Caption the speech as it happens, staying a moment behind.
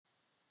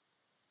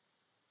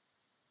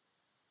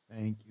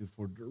Thank you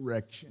for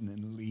direction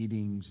and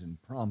leadings and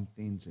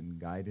promptings and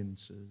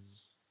guidances.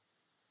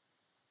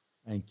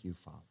 Thank you,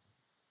 Father.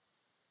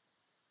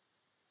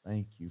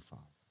 Thank you,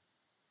 Father.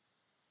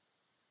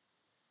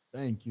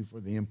 Thank you for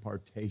the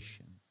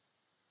impartation,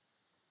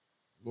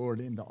 Lord,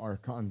 into our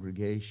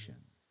congregation.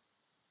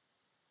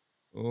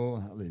 Oh,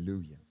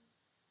 hallelujah.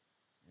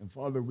 And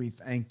Father, we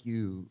thank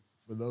you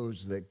for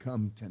those that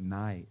come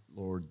tonight,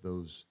 Lord,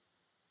 those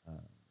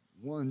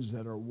ones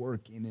that are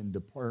working in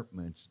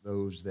departments,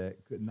 those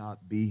that could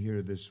not be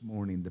here this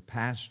morning, the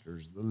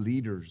pastors, the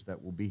leaders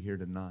that will be here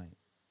tonight.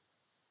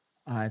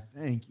 I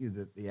thank you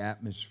that the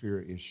atmosphere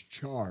is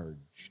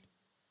charged.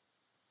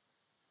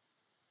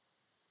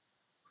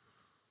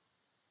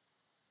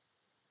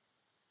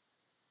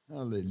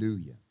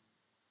 Hallelujah.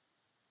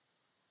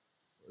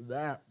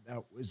 That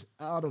was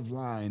out of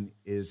line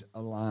is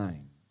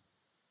aligned.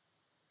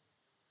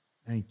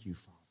 Thank you,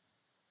 Father.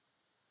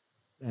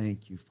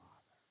 Thank you, Father.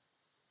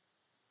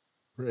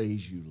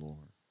 Praise you, Lord.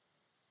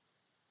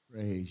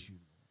 Praise you,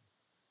 Lord.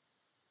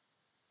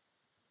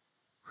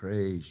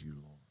 Praise you,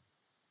 Lord.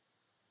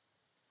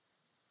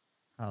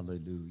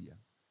 Hallelujah.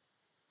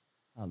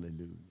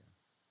 Hallelujah.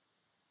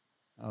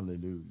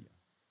 Hallelujah.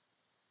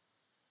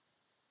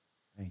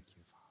 Thank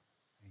you, Father.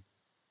 Thank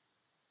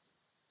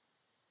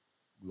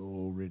you.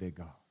 Glory to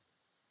God.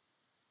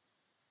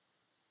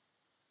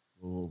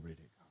 Glory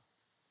to God.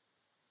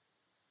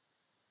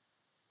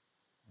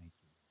 Thank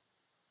you.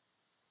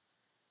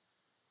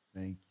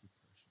 Thank you,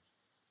 precious.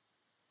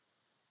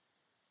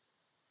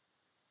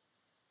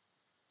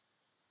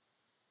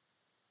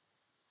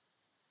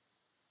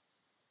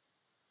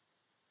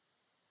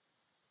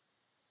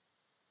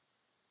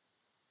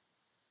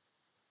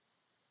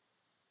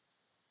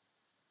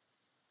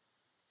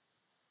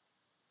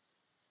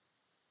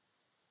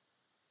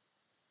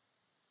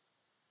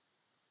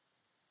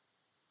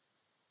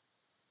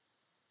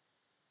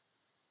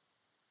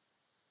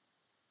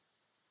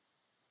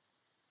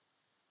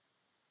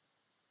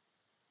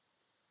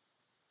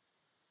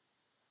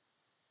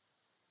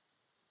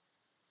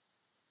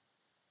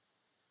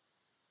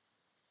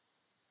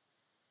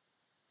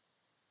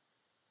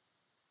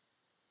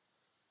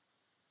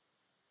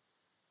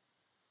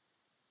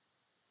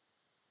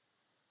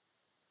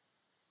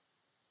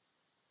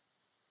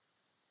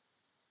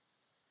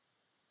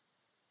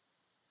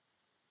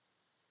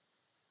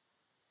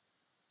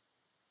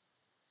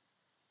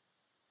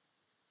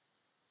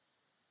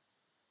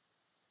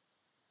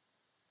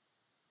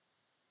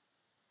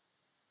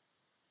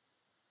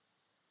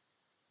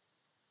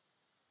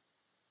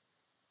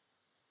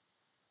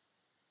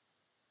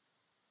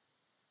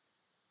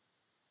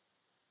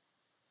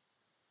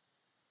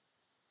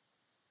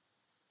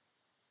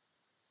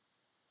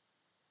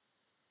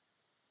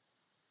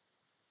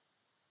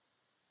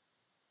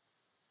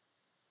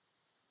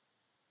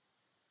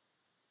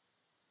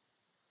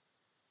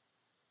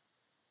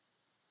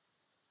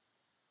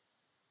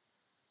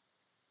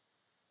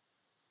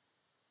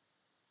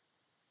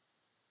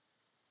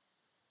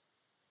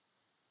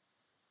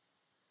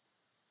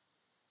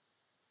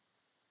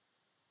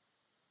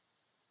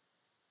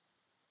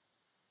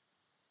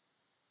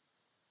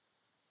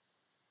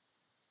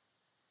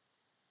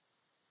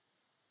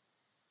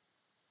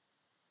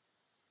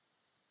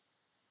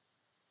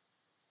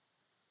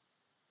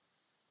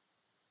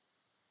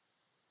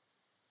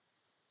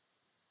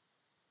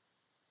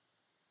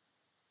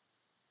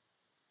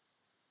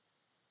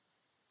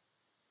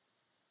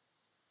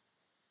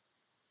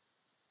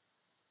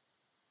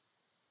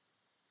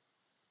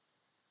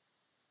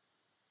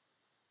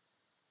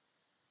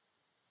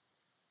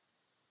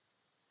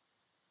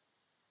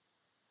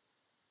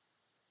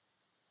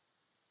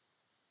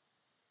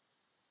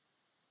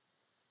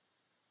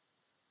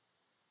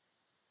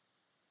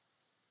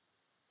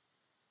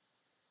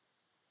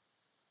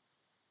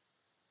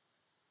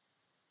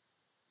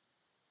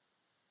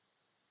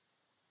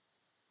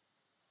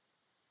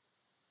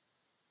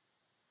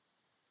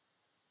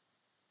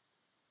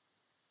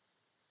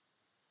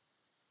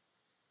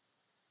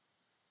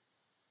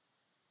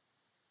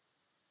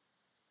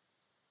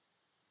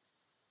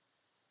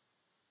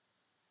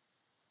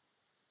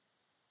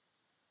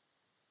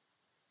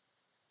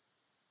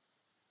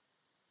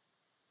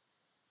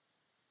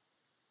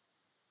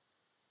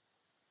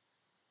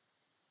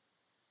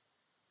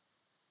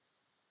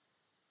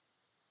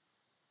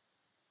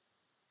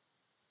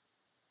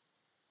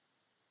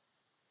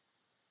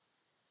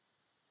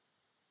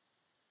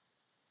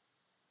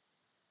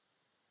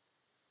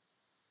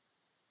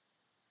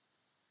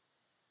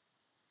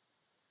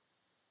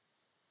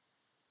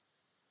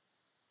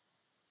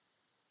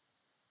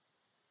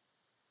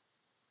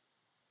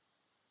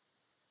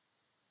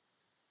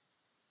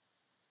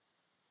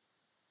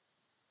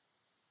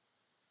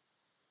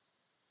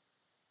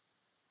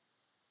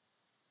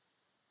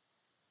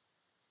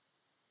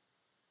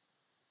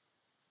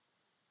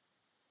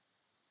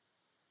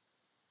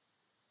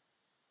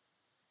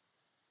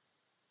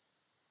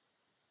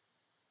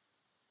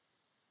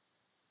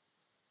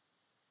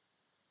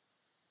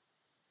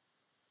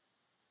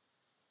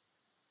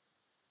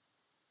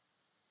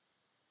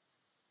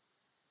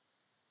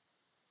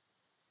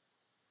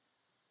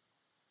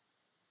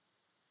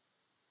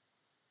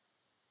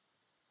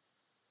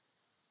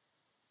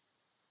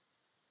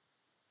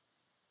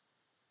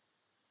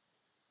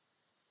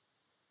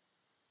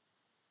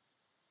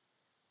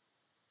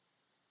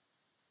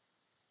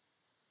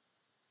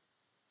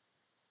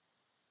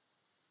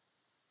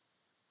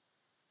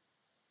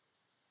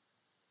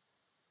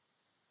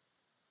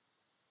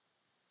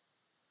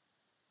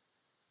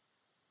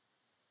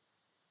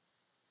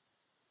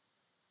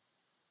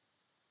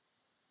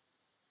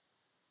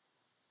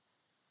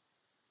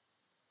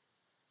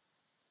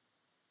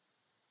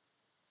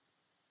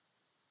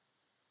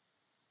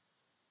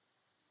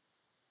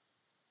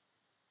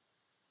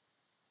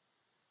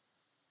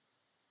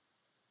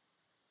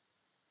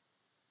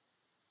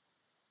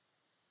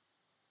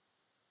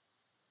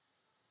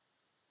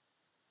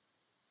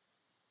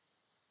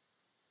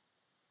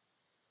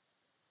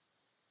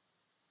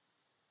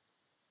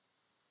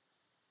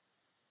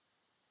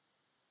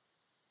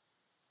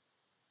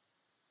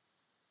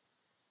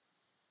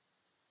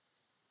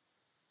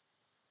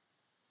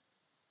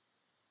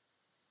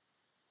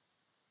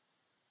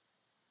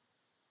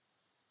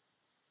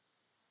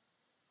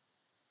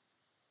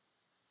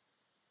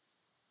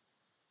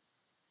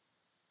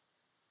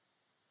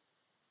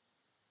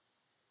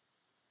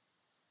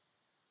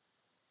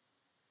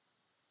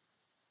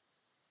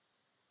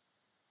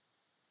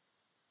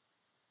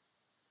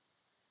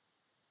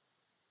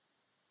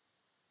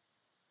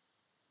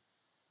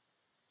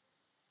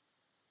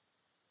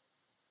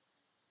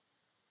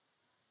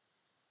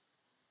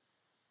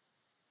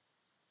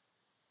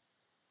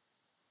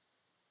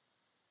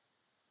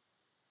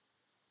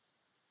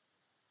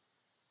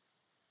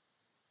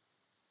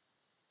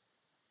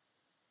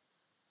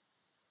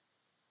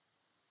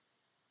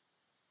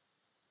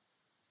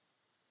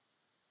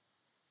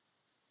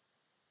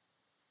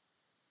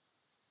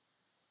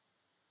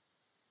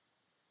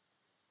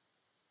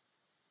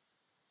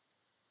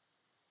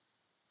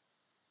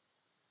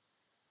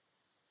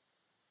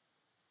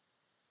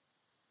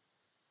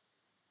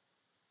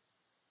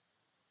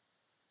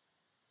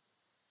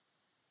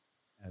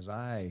 as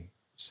I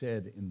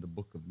said in the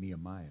book of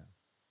Nehemiah,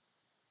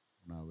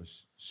 when I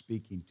was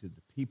speaking to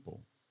the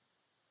people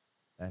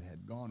that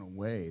had gone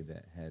away,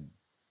 that had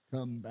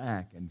come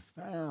back and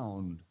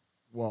found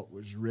what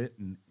was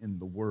written in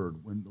the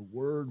Word, when the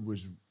Word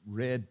was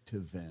read to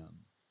them,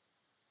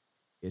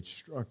 it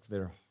struck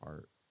their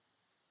heart.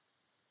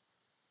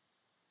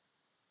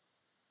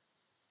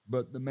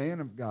 But the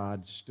man of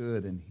God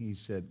stood and he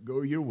said,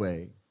 "Go your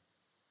way,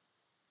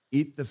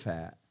 eat the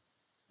fat,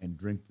 and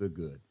drink the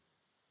good.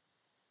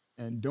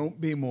 And don't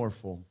be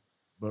mournful,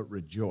 but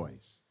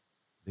rejoice,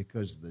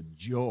 because the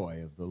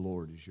joy of the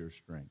Lord is your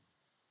strength."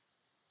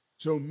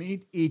 So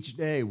meet each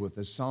day with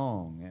a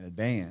song and a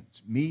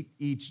dance. Meet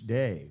each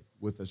day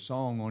with a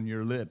song on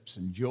your lips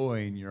and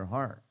joy in your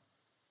heart.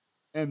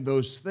 And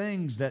those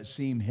things that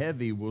seem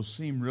heavy will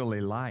seem really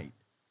light.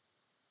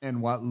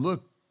 And what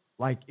looked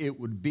like it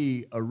would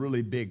be a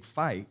really big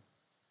fight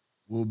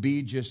will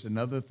be just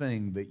another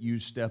thing that you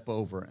step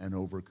over and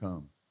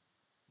overcome.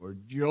 For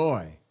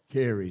joy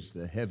carries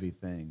the heavy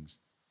things,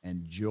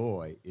 and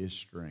joy is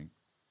strength.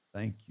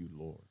 Thank you,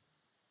 Lord.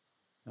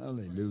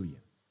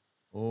 Hallelujah.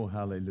 Oh,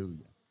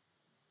 hallelujah.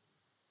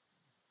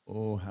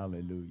 Oh,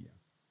 hallelujah.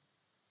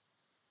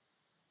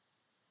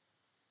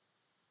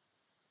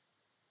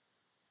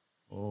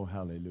 Oh,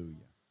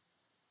 hallelujah.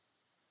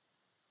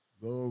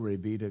 Glory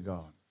be to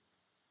God.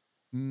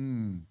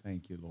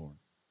 Thank you, Lord.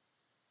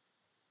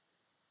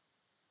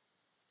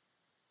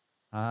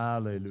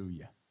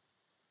 Hallelujah.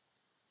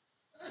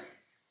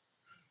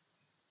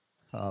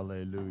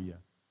 Hallelujah.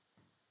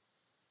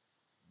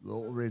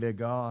 Glory to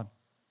God.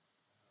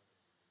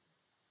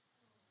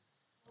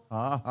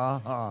 Ha, ha,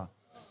 ha.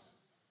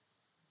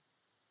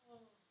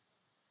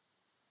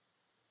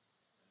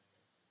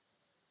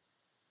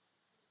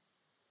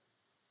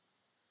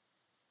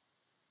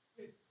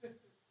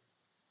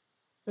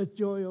 A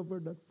joy over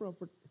that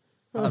property.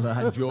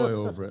 I joy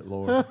over it,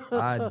 Lord.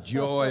 I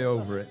joy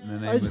over it in the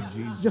name of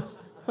Jesus.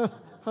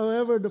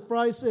 However the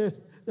price is,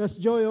 that's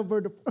joy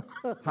over the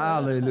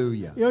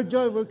Hallelujah. Your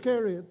joy will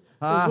carry it.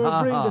 It will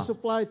bring the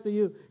supply to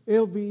you.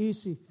 It'll be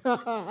easy.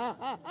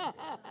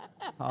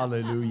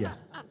 Hallelujah.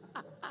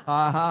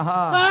 Ha, ha,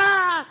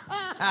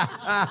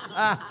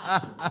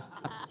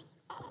 ha.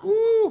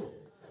 Woo.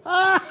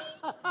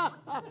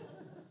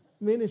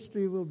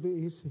 Ministry will be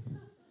easy.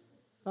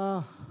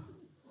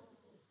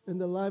 And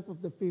the life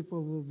of the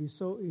people will be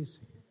so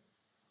easy.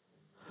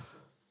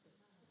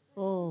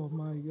 Oh,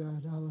 my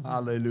God. Hallelujah.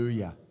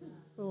 Hallelujah.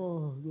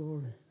 Oh,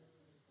 glory.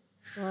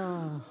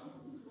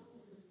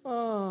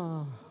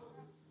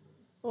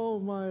 Oh,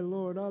 my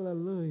Lord.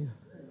 Hallelujah.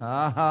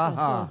 Ha, ha,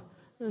 ha.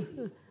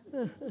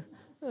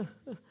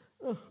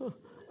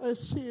 I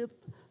see it.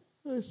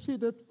 I see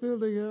that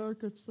building in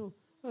Arkansas.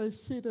 I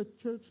see that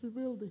church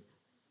building.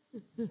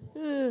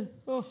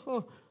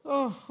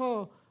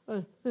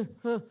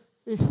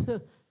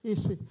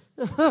 Easy.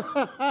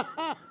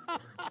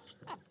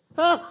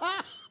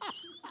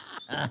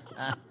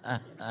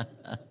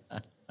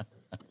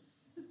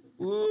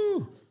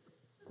 Woo.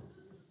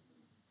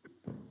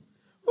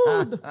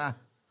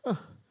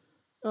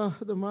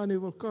 The money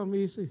will come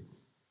easy.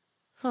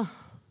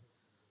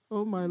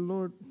 Oh, my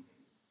Lord.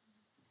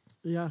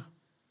 Yeah.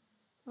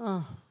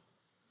 Oh,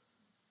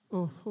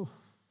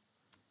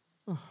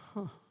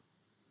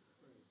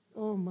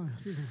 my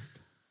Lord.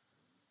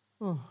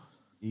 Oh.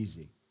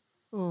 Easy.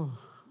 Oh.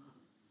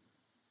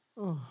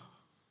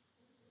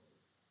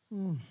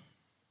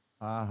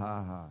 Ha,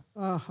 ha,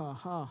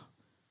 ha.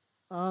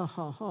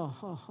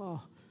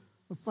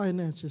 The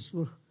finances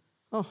will.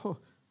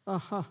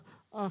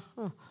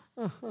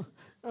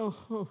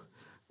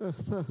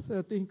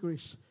 That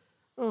increase.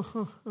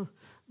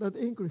 That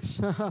increase.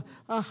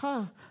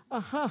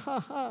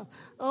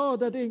 Oh,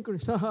 that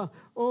increase.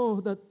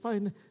 Oh, that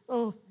fine.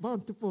 Oh,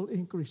 bountiful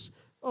increase.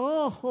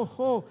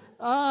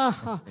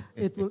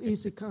 It will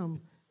easily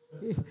come.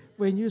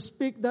 When you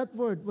speak that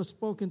word was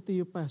spoken to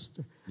you,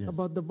 Pastor, yes,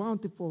 about the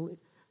bountiful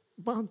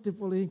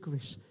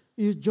increase.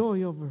 You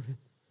joy over it.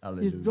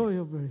 Hallelujah. You joy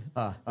over it.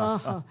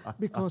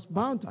 Because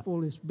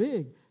bountiful is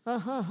big.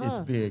 It's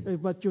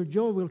big. But your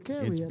joy will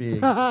carry it's it.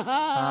 Big.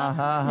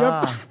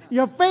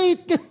 Your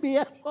faith can be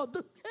able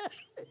to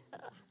carry.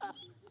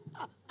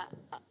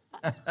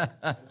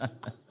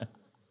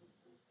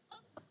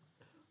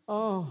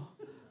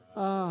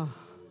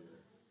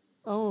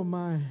 Oh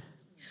my.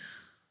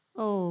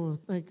 Oh,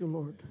 thank you,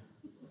 Lord.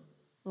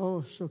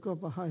 Oh,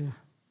 Shokabahaya.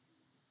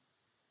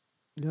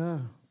 Yeah,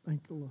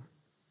 thank you, Lord.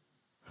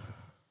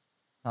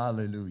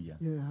 Hallelujah.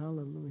 Yeah,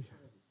 hallelujah.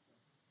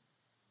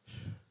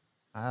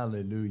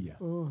 Hallelujah.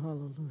 Oh,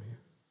 hallelujah.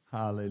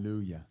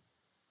 Hallelujah.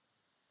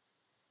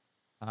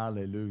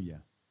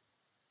 Hallelujah.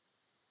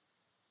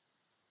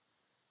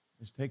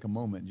 Just take a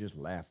moment and just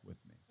laugh with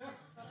me.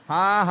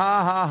 Ha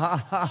ha ha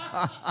ha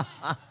ha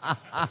ha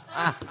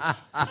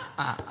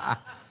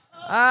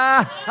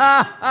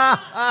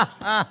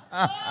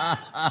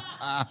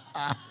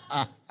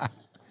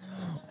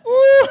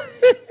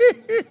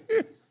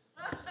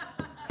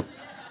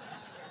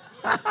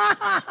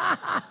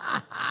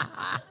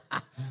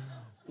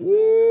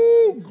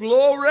Woo,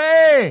 glory.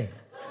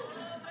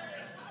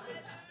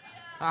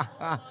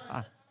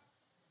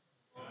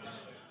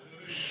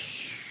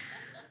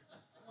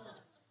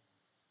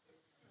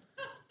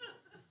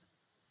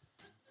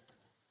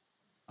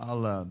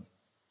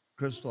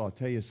 Crystal, I'll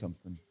tell you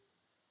something.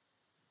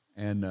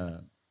 And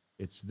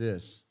it's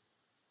this.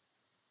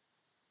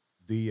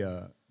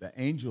 The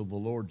angel of the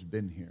Lord's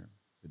been here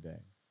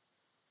today.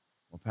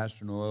 While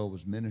Pastor Noel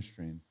was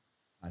ministering,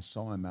 I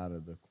saw him out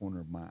of the corner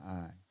of my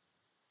eye.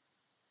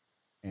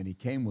 And he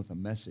came with a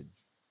message.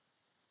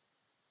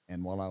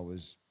 And while I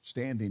was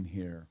standing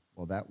here,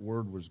 while that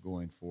word was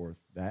going forth,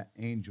 that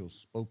angel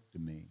spoke to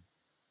me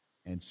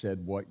and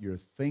said, what you're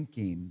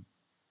thinking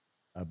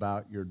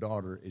about your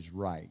daughter is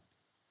right,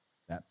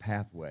 that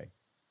pathway.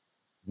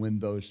 When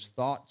those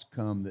thoughts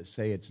come that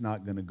say it's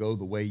not going to go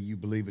the way you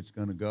believe it's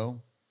going to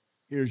go,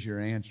 here's your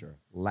answer.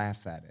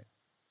 Laugh at it.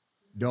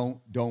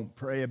 Don't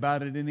pray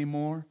about it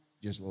anymore.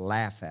 Just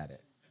laugh at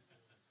it.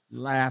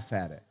 Laugh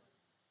at it.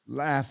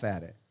 Laugh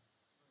at it.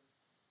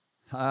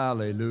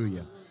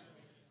 Hallelujah.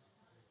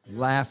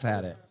 Laugh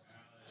at it.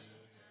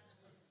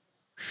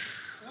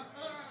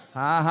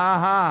 Ha ha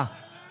ha.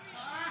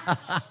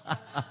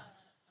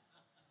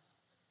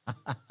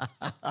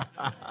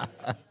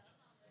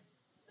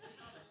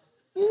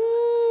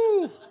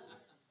 Woo.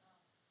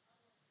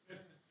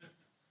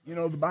 You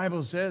know, the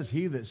Bible says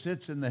he that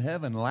sits in the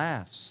heaven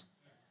laughs.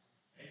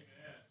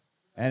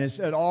 And it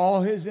said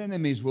all his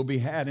enemies will be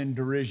had in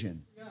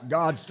derision.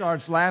 God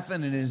starts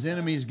laughing and his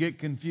enemies get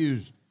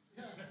confused.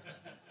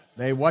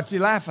 What's he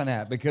laughing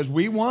at? Because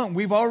we won.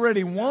 We've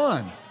already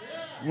won.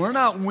 We're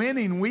not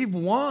winning. We've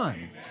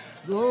won.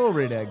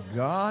 Glory to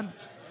God.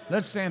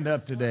 Let's stand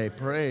up today.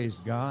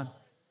 Praise God.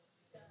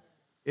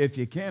 If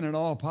you can at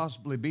all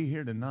possibly be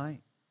here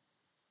tonight,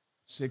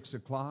 6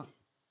 o'clock.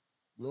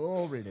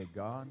 Glory to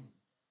God.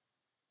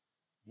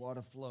 What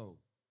a flow.